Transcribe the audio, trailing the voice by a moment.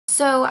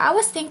So I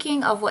was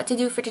thinking of what to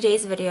do for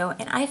today's video,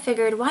 and I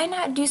figured why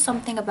not do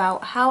something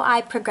about how I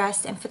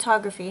progressed in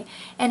photography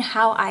and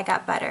how I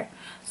got better.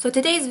 So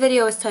today's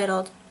video is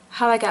titled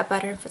How I Got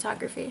Better in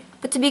Photography.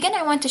 But to begin,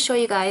 I want to show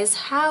you guys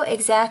how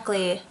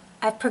exactly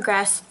I've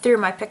progressed through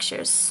my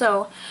pictures.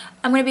 So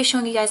I'm going to be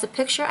showing you guys a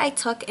picture I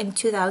took in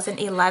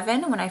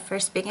 2011 when I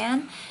first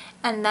began,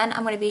 and then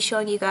I'm going to be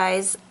showing you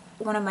guys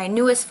one of my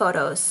newest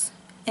photos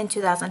in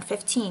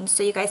 2015,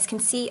 so you guys can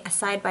see a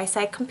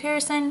side-by-side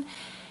comparison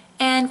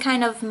and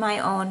kind of my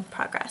own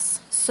progress.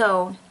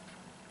 So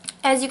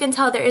as you can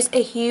tell, there is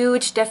a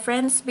huge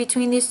difference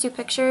between these two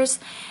pictures,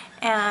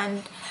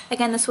 and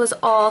again, this was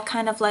all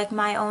kind of like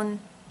my own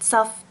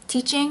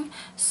self-teaching,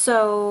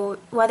 so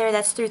whether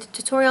that's through the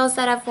tutorials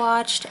that I've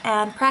watched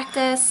and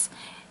practice,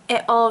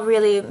 it all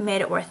really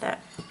made it worth it.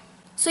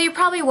 So you're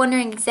probably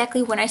wondering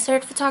exactly when I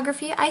started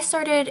photography. I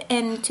started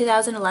in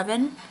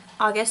 2011,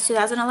 August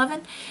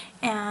 2011,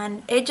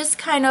 and it just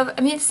kind of,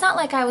 I mean, it's not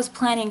like I was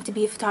planning to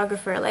be a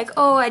photographer, like,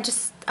 oh, I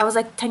was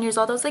like 10 years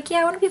old, I was like, yeah,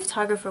 I want to be a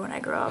photographer when I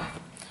grow up.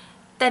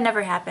 That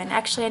never happened.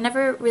 Actually, I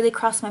never really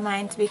crossed my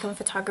mind to become a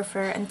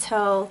photographer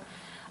until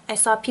I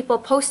saw people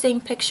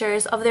posting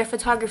pictures of their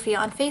photography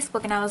on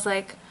Facebook, and I was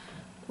like,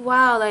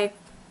 wow, like,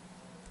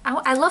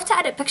 I love to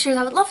edit pictures,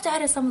 I would love to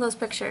edit some of those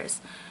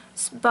pictures.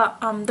 But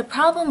the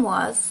problem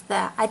was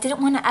that I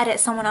didn't want to edit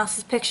someone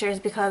else's pictures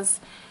because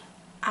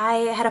I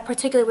had a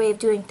particular way of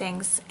doing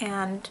things,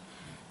 and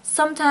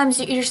sometimes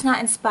you're just not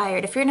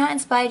inspired. If you're not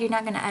inspired, you're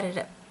not going to edit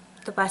it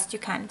the best you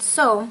can.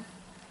 So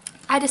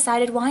I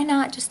decided, why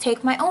not just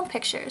take my own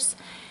pictures?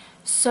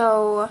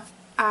 So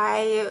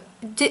I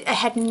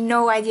had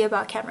no idea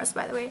about cameras,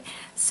 by the way.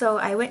 So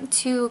I went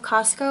to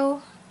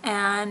Costco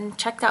and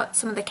checked out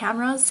some of the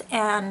cameras,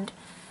 and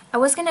I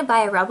was going to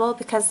buy a Rebel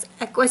because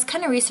I was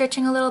kind of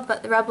researching a little,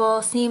 but the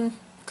Rebel seemed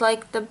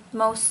like the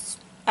most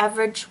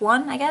average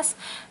one, I guess.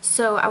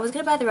 So I was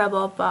going to buy the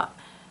Rebel, but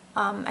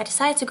I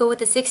decided to go with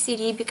the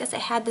 60D because it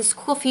had this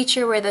cool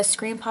feature where the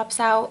screen pops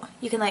out.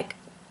 You can like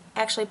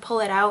actually pull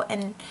it out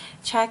and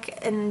check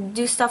and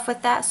do stuff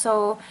with that.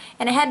 So,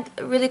 and it had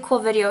really cool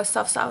video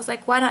stuff, so I was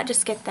like, why not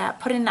just get that,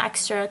 put in an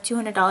extra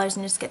 $200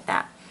 and just get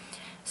that.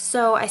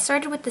 So I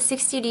started with the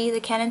 60D,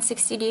 the Canon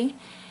 60D,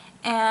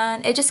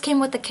 and it just came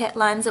with the kit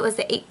lens. It was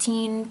the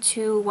 18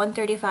 to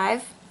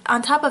 135.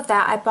 On top of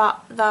that, I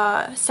bought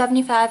the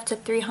 75 to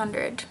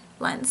 300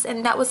 lens,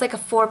 and that was like a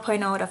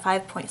 4.0 to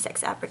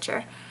 5.6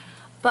 aperture.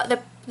 But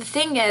the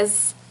thing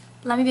is,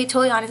 let me be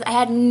totally honest, I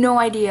had no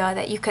idea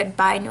that you could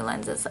buy new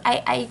lenses.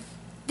 I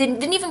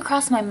didn't even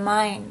cross my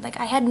mind. Like,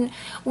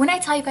 when I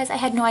tell you guys I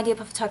had no idea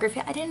about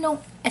photography, I didn't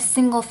know a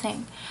single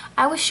thing.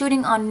 I was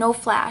shooting on no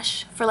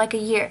flash for like a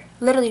year,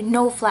 literally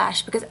no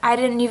flash, because I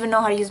didn't even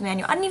know how to use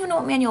manual. I didn't even know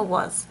what manual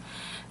was.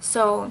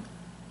 So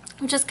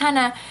I'm just kind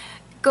of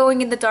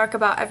going in the dark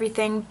about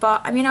everything, but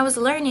I mean, I was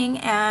learning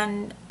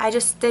and I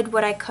just did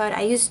what I could.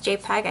 I used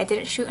JPEG, I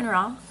didn't shoot in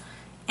RAW,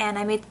 and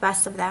I made the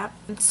best of that.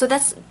 So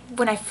that's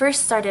when I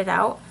first started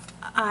out.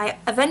 I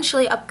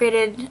eventually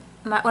upgraded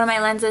one of my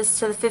lenses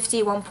to the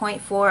 50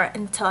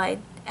 1.4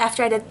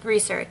 after I did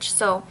research.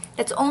 So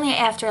it's only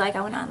after like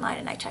I went online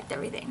and I checked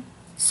everything.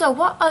 So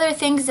what other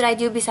things did I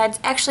do besides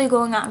actually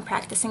going out and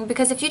practicing?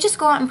 Because if you just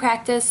go out and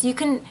practice, you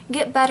can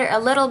get better a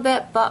little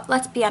bit, but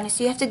let's be honest,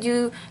 you have to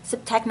do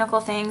some technical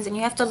things and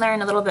you have to learn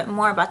a little bit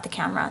more about the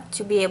camera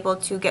to be able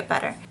to get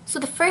better. So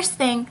the first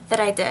thing that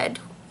I did,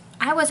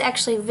 I was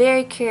actually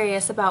very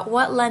curious about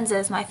what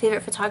lenses my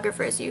favorite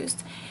photographers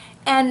used.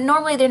 And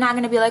normally they're not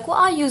going to be like, well,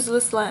 I'll use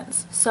this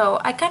lens. So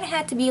I kind of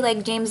had to be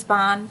like James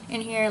Bond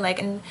in here,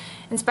 like an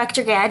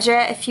Inspector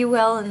Gadget, if you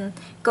will, and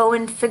go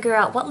and figure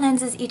out what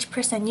lenses each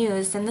person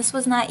used. And this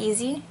was not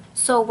easy.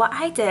 So what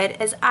I did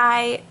is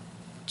I,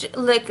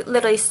 like,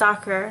 literally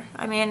stalker,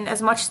 I mean,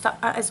 as much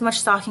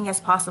stalking as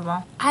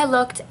possible. I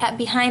looked at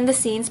behind the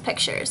scenes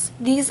pictures.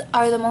 These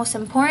are the most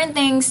important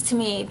things to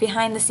me,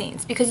 behind the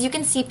scenes, because you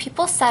can see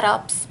people's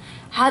setups,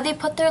 how they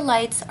put their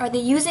lights, are they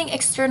using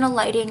external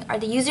lighting, are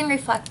they using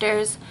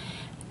reflectors,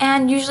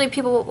 and usually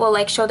people will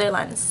like show their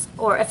lens,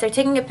 or if they're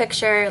taking a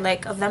picture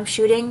like of them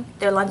shooting,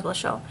 their lens will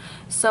show.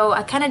 So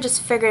I kind of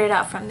just figured it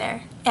out from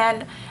there,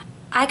 and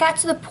I got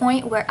to the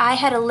point where I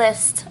had a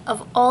list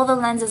of all the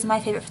lenses my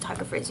favorite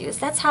photographers use.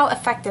 That's how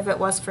effective it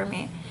was for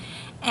me.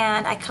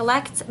 And I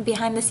collect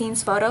behind the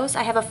scenes photos.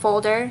 I have a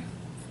folder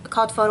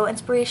called Photo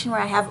Inspiration where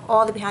I have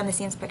all the behind the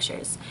scenes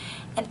pictures.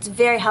 And it's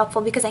very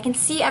helpful because I can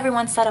see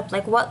everyone's setup,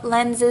 like what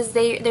lenses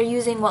they're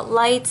using, what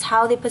lights,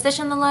 how they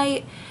position the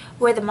light,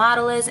 where the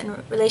model is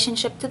in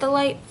relationship to the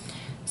light.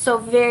 So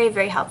very,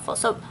 very helpful.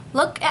 So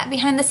look at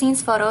behind the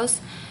scenes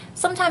photos.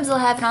 Sometimes they'll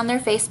have it on their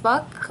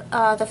Facebook,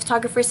 the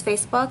photographer's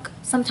Facebook.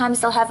 Sometimes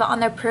they'll have it on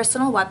their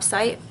personal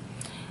website,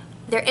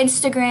 their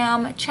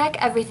Instagram.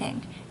 Check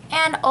everything.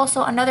 And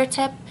also another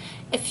tip,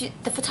 if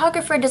the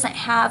photographer doesn't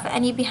have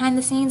any behind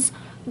the scenes,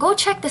 go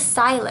check the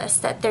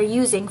stylist that they're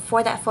using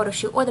for that photo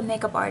shoot, or the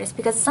makeup artist,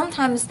 because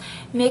sometimes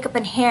makeup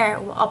and hair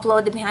will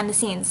upload the behind the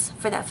scenes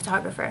for that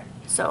photographer.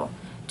 So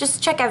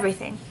just check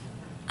everything.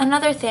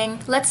 Another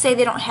thing, let's say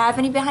they don't have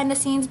any behind the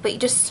scenes, but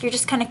you're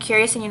just kind of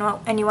curious and you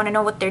want to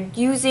know what they're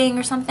using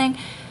or something.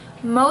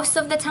 Most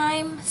of the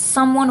time,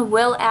 someone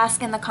will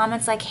ask in the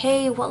comments like,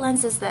 hey, what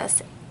lens is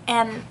this?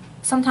 And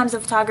sometimes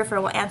the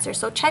photographer will answer.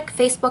 So check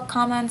Facebook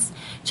comments,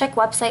 check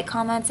website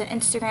comments and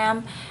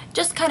Instagram.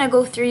 Just kind of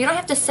go through. You don't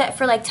have to sit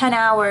for like 10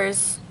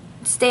 hours,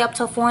 stay up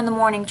till 4 in the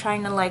morning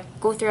trying to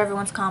like go through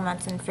everyone's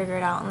comments and figure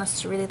it out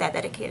unless you're really that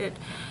dedicated,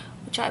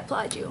 which I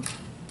applaud you.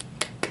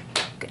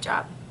 Good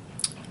job.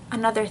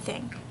 Another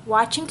thing,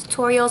 watching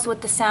tutorials with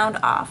the sound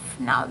off.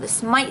 Now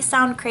this might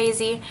sound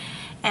crazy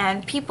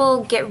and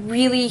people get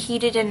really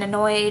heated and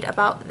annoyed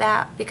about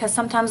that because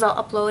sometimes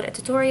I'll upload a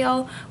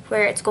tutorial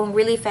where it's going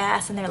really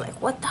fast and they're like,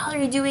 what the hell are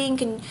you doing?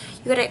 You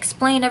gotta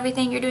explain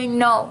everything you're doing.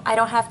 No, I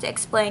don't have to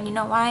explain. You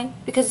know why?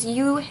 Because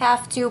you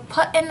have to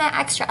put in that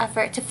extra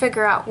effort to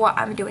figure out what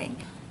I'm doing.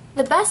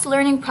 The best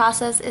learning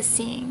process is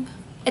seeing.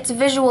 It's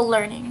visual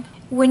learning.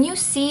 When you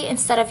see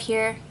instead of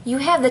hear, you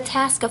have the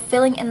task of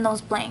filling in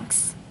those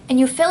blanks. And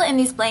you fill in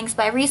these blanks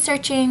by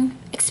researching,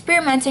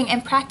 experimenting,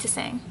 and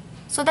practicing.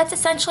 So that's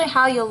essentially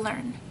how you'll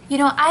learn. You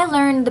know, I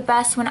learn the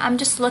best when I'm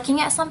just looking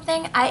at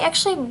something. I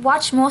actually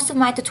watch most of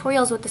my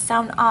tutorials with the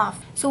sound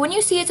off. So when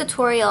you see a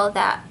tutorial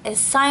that is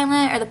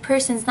silent or the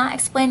person's not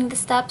explaining the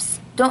steps,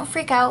 don't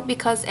freak out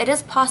because it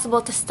is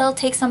possible to still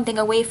take something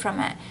away from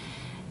it.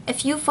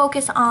 If you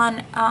focus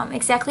on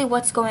exactly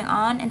what's going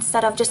on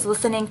instead of just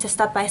listening to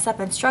step-by-step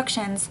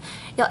instructions,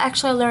 you'll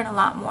actually learn a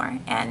lot more.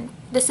 And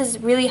this has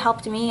really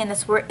helped me and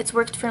it's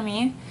worked for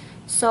me.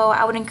 So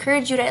I would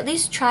encourage you to at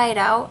least try it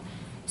out.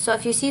 So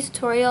if you see a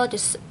tutorial,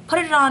 just put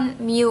it on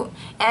mute,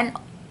 and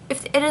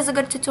if it is a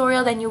good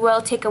tutorial, then you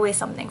will take away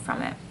something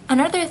from it.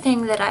 Another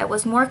thing that I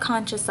was more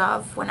conscious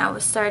of when I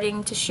was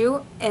starting to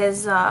shoot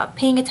is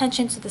paying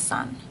attention to the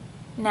sun.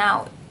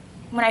 Now,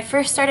 when I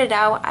first started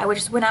out, I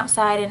just went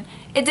outside and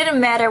it didn't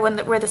matter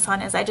where the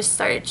sun is. I just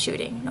started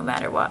shooting no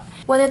matter what.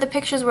 Whether the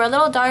pictures were a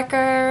little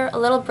darker, a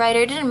little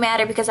brighter, it didn't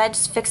matter because I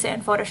just fixed it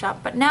in Photoshop.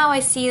 But now I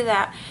see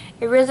that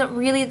it isn't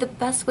really the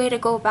best way to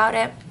go about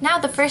it. Now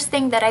the first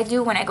thing that I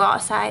do when I go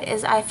outside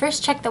is I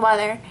first check the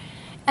weather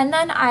and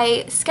then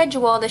I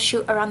schedule the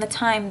shoot around the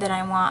time that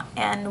I want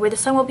and where the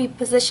sun will be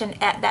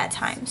positioned at that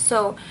time.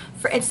 So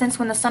for instance,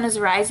 when the sun is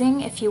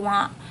rising, if you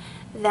want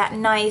that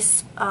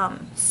nice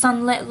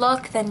sunlit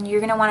look, then you're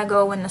gonna want to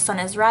go when the sun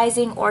is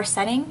rising or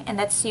setting, and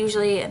that's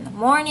usually in the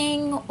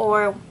morning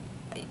or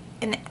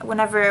in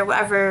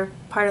whatever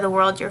part of the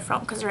world you're from,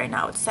 because right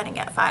now it's setting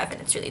at 5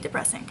 and it's really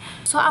depressing.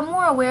 So I'm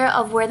more aware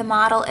of where the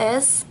model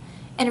is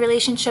in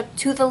relationship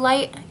to the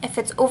light. If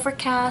it's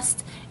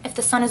overcast, if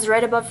the sun is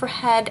right above her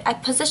head, I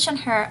position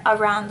her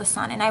around the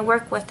sun and I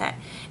work with it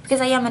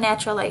because I am a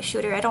natural light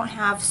shooter. I don't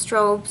have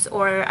strobes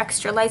or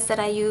extra lights that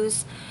I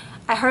use.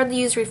 I hardly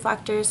use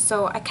reflectors,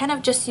 so I kind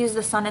of just use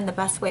the sun in the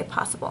best way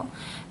possible.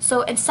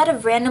 So instead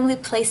of randomly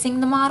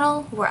placing the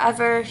model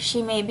wherever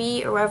she may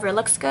be or wherever it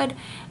looks good,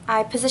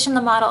 I position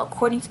the model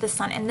according to the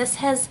sun, and this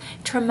has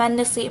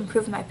tremendously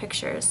improved my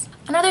pictures.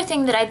 Another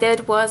thing that I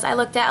did was I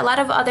looked at a lot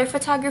of other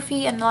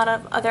photography and a lot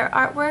of other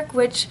artwork,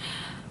 which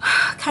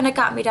kind of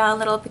got me down a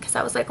little because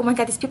I was like, oh my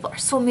god, these people are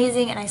so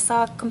amazing and I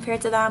saw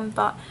compared to them,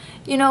 but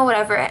you know,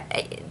 whatever.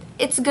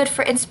 It's good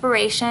for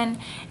inspiration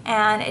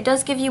and it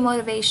does give you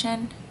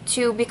motivation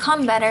to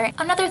become better.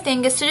 Another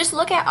thing is to just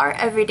look at art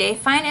every day,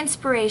 find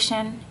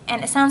inspiration,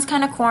 and it sounds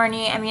kind of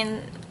corny. I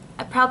mean,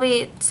 it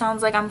probably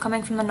sounds like I'm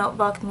coming from The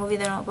Notebook, the movie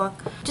The Notebook.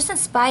 Just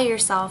inspire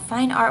yourself,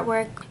 find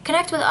artwork,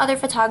 connect with other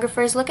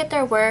photographers, look at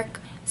their work,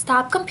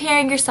 stop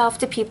comparing yourself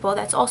to people.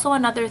 That's also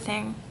another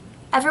thing.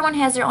 Everyone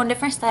has their own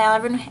different style,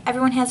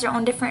 everyone has their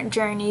own different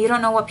journey. You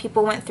don't know what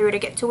people went through to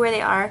get to where they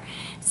are.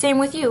 Same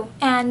with you.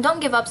 And don't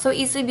give up so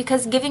easily,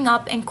 because giving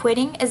up and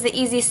quitting is the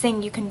easiest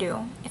thing you can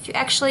do. If you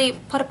actually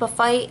put up a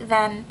fight,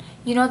 then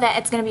you know that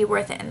it's going to be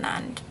worth it in the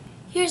end.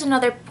 Here's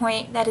another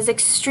point that is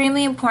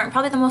extremely important,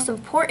 probably the most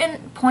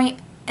important point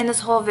in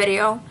this whole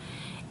video,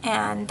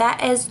 and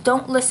that is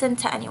don't listen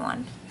to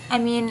anyone. I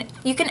mean,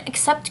 you can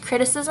accept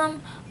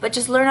criticism, but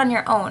just learn on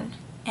your own.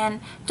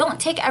 And don't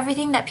take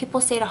everything that people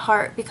say to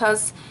heart,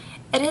 because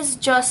it is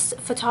just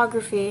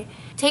photography.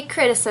 Take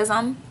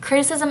criticism.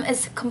 Criticism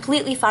is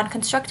completely fine.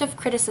 Constructive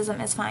criticism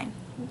is fine.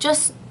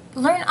 Just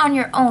learn on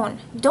your own.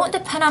 Don't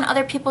depend on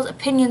other people's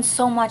opinions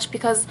so much,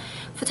 because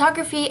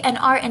photography and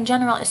art in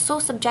general is so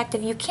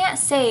subjective. You can't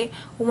say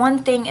one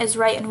thing is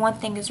right and one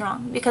thing is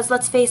wrong, because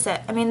let's face it,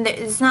 I mean,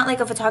 it's not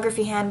like a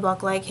photography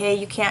handbook like, hey,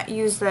 you can't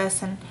use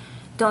this and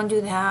don't do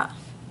that.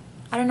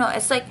 I don't know,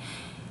 it's like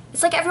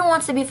everyone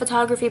wants to be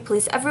photography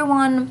police.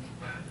 Everyone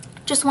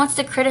just wants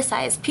to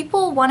criticize.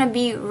 People want to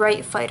be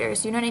right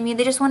fighters, you know what I mean?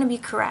 They just want to be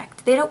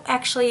correct. They don't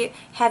actually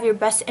have your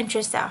best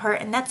interests at heart,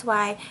 and that's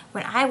why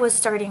when I was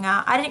starting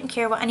out, I didn't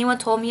care what anyone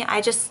told me.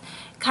 I just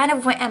kind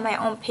of went at my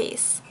own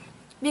pace.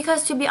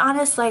 Because to be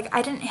honest, like,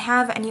 I didn't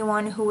have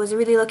anyone who was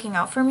really looking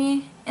out for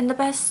me in the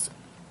best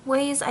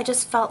ways. I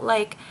just felt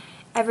like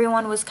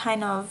everyone was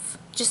kind of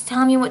just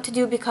telling me what to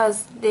do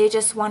because they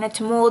just wanted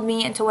to mold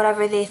me into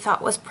whatever they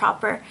thought was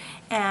proper.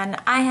 And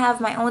I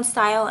have my own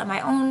style and my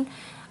own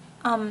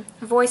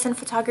voice in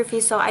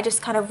photography, so I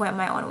just kind of went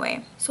my own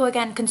way. So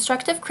again,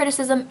 constructive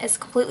criticism is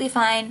completely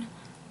fine,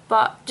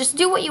 but just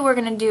do what you were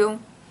gonna do.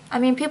 I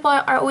mean, people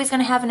are always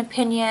gonna have an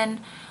opinion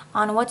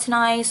on what's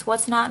nice,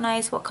 what's not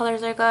nice, what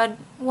colors are good,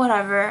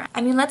 whatever.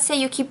 I mean, let's say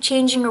you keep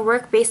changing your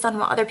work based on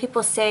what other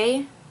people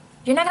say.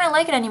 You're not gonna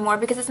like it anymore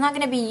because it's not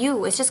gonna be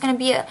you. It's just gonna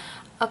be a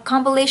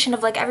compilation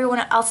of like everyone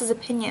else's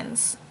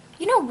opinions.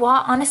 You know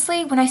what,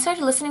 honestly, when I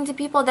started listening to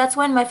people, that's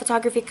when my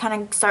photography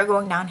kind of started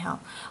going downhill.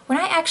 When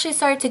I actually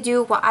started to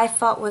do what I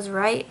felt was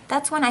right,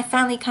 that's when I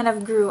finally kind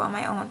of grew on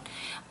my own.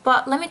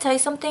 But let me tell you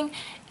something,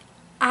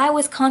 I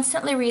was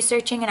constantly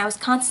researching and I was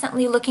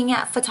constantly looking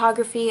at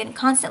photography and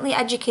constantly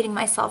educating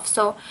myself,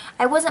 so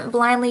I wasn't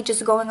blindly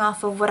just going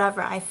off of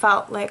whatever I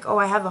felt like, oh,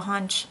 I have a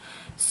hunch.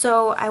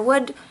 So I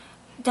would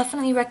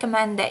definitely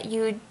recommend that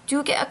you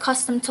do get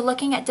accustomed to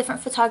looking at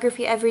different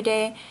photography every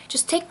day.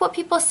 Just take what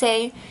people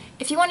say.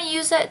 If you want to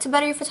use it to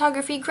better your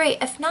photography, great.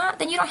 If not,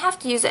 then you don't have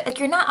to use it. Like,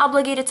 you're not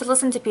obligated to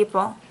listen to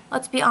people.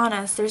 Let's be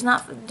honest. There's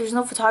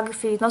no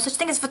photography, no such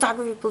thing as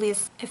photography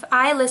police. If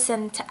I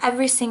listened to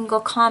every single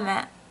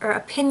comment or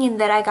opinion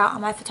that I got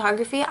on my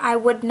photography, I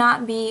would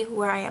not be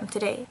where I am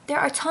today. There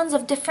are tons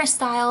of different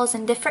styles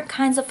and different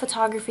kinds of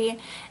photography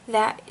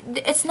that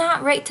it's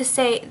not right to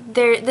say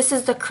this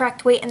is the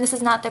correct way and this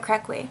is not the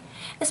correct way.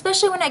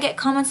 Especially when I get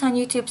comments on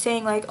YouTube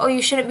saying like, oh,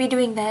 you shouldn't be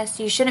doing this,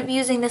 you shouldn't be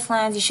using this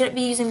lens, you shouldn't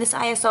be using this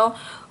ISO.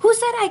 Who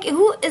said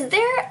who is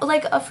there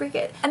like a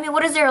freaking, I mean,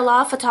 what is there, a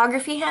law of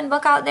photography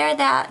handbook out there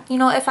that, you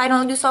know, if I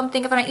don't do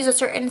something, if I don't use a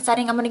certain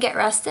setting, I'm gonna get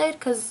arrested?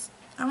 Because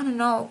I want to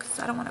know, because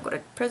I don't want to go to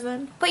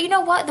prison. But you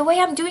know what? The way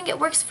I'm doing it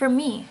works for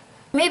me.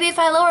 Maybe if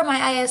I lower my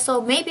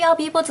ISO, maybe I'll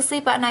be able to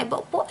sleep at night.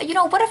 But you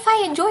know, what if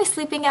I enjoy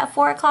sleeping at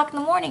 4 o'clock in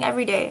the morning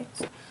every day?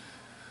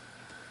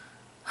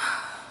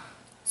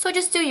 So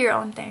just do your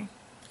own thing.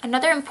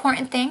 Another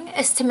important thing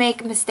is to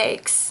make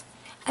mistakes.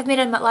 I've made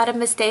a lot of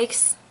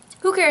mistakes.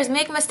 Who cares?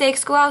 Make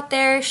mistakes. Go out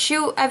there,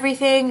 shoot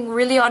everything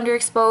really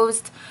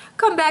underexposed.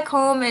 Come back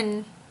home,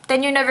 and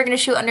then you're never going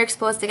to shoot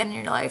underexposed again in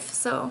your life.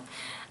 So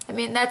I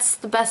mean, that's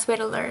the best way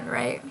to learn,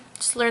 right?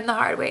 Just learn the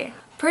hard way.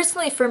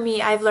 Personally, for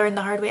me, I've learned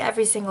the hard way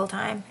every single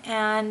time.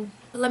 And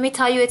let me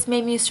tell you, it's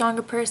made me a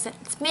stronger person.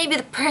 It's made me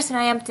the person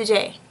I am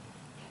today.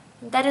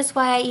 That is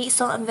why I eat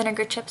salt and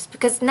vinegar chips,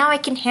 because now I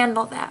can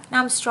handle that.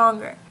 Now I'm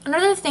stronger.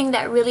 Another thing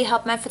that really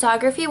helped my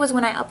photography was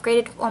when I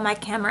upgraded all my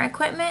camera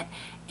equipment.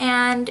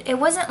 And it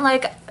wasn't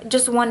like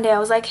just one day I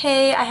was like,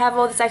 hey, I have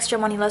all this extra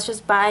money, let's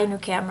just buy a new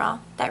camera.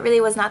 That really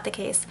was not the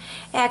case.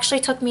 It actually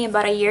took me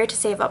about a year to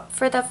save up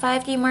for the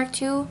 5D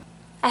Mark II.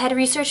 I had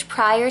researched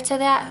prior to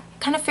that,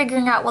 kind of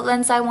figuring out what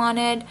lens I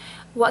wanted,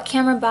 what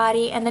camera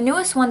body, and the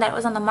newest one that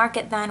was on the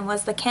market then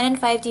was the Canon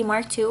 5D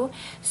Mark II.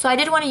 So I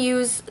did want to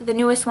use the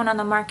newest one on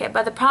the market,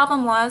 but the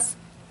problem was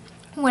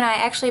when I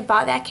actually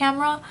bought that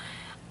camera,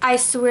 I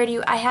swear to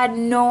you, I had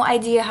no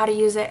idea how to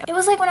use it. It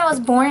was like when I was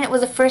born, it was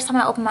the first time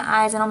I opened my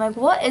eyes and I'm like,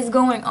 what is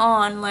going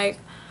on? Like,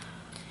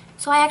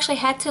 so I actually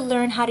had to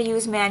learn how to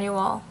use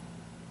manual.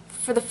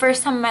 For the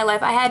first time in my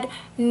life, I had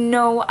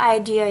no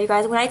idea, you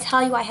guys. When I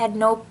tell you I had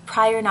no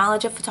prior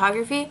knowledge of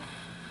photography,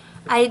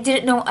 I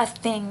didn't know a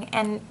thing.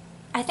 And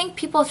I think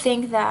people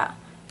think that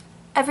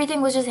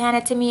everything was just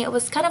handed to me. It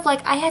was kind of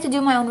like I had to do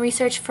my own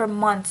research for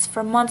months.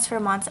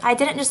 I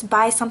didn't just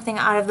buy something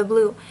out of the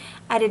blue.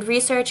 I did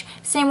research.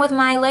 Same with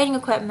my lighting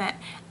equipment.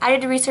 I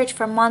did research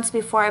for months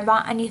before I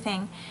bought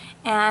anything.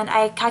 And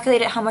I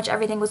calculated how much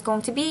everything was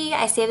going to be.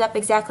 I saved up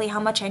exactly how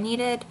much I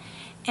needed.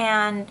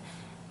 And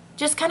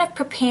just kind of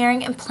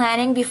preparing and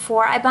planning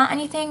before I bought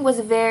anything was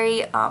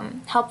very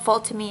helpful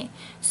to me.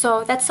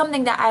 So that's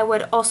something that I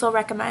would also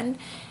recommend.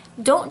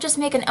 Don't just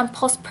make an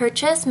impulse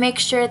purchase. Make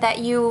sure that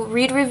you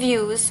read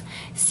reviews,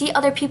 see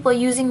other people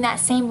using that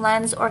same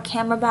lens or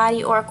camera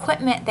body or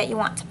equipment that you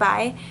want to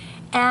buy,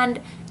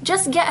 and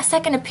just get a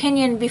second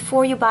opinion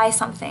before you buy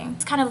something.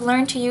 Just kind of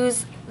learn to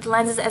use the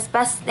lenses as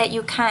best that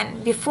you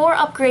can before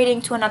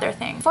upgrading to another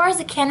thing. As far as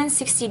the Canon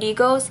 60D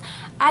goes,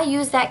 I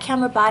used that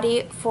camera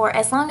body for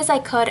as long as I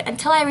could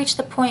until I reached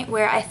the point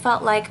where I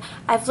felt like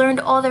I've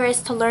learned all there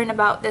is to learn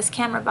about this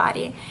camera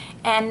body,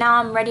 and now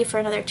I'm ready for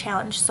another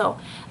challenge. So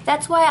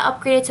that's why I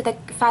upgraded to the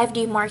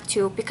 5D Mark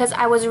II, because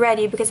I was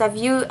ready, because I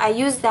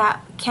used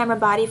that camera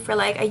body for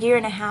like a year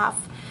and a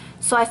half,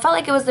 so I felt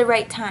like it was the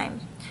right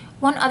time.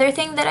 One other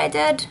thing that I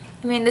did,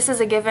 I mean, this is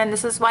a given,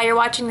 this is why you're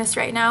watching this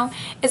right now,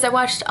 is I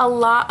watched a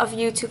lot of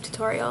YouTube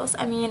tutorials.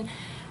 I mean,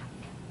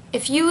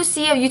 if you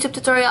see a YouTube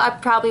tutorial, I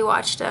probably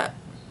watched it.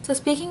 So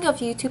speaking of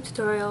YouTube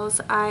tutorials,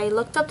 I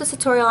looked up this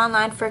tutorial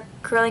online for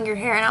curling your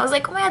hair, and I was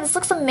like, oh man, this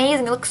looks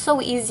amazing, it looks so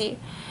easy.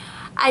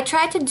 I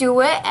tried to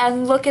do it,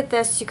 and look at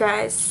this, you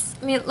guys.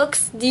 I mean, it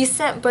looks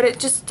decent, but it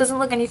just doesn't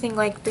look anything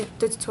like the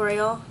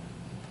tutorial.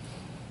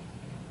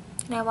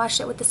 And I watched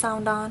it with the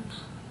sound on.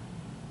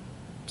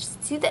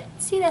 Just see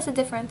that's the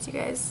difference, you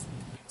guys.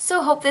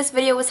 So hope this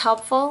video was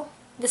helpful.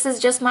 This is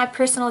just my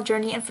personal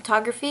journey in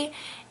photography,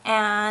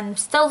 and I'm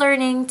still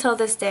learning till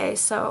this day,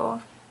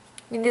 so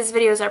I mean, these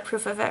videos are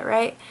proof of it,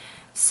 right?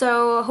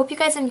 So hope you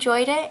guys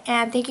enjoyed it,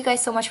 and thank you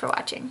guys so much for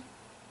watching.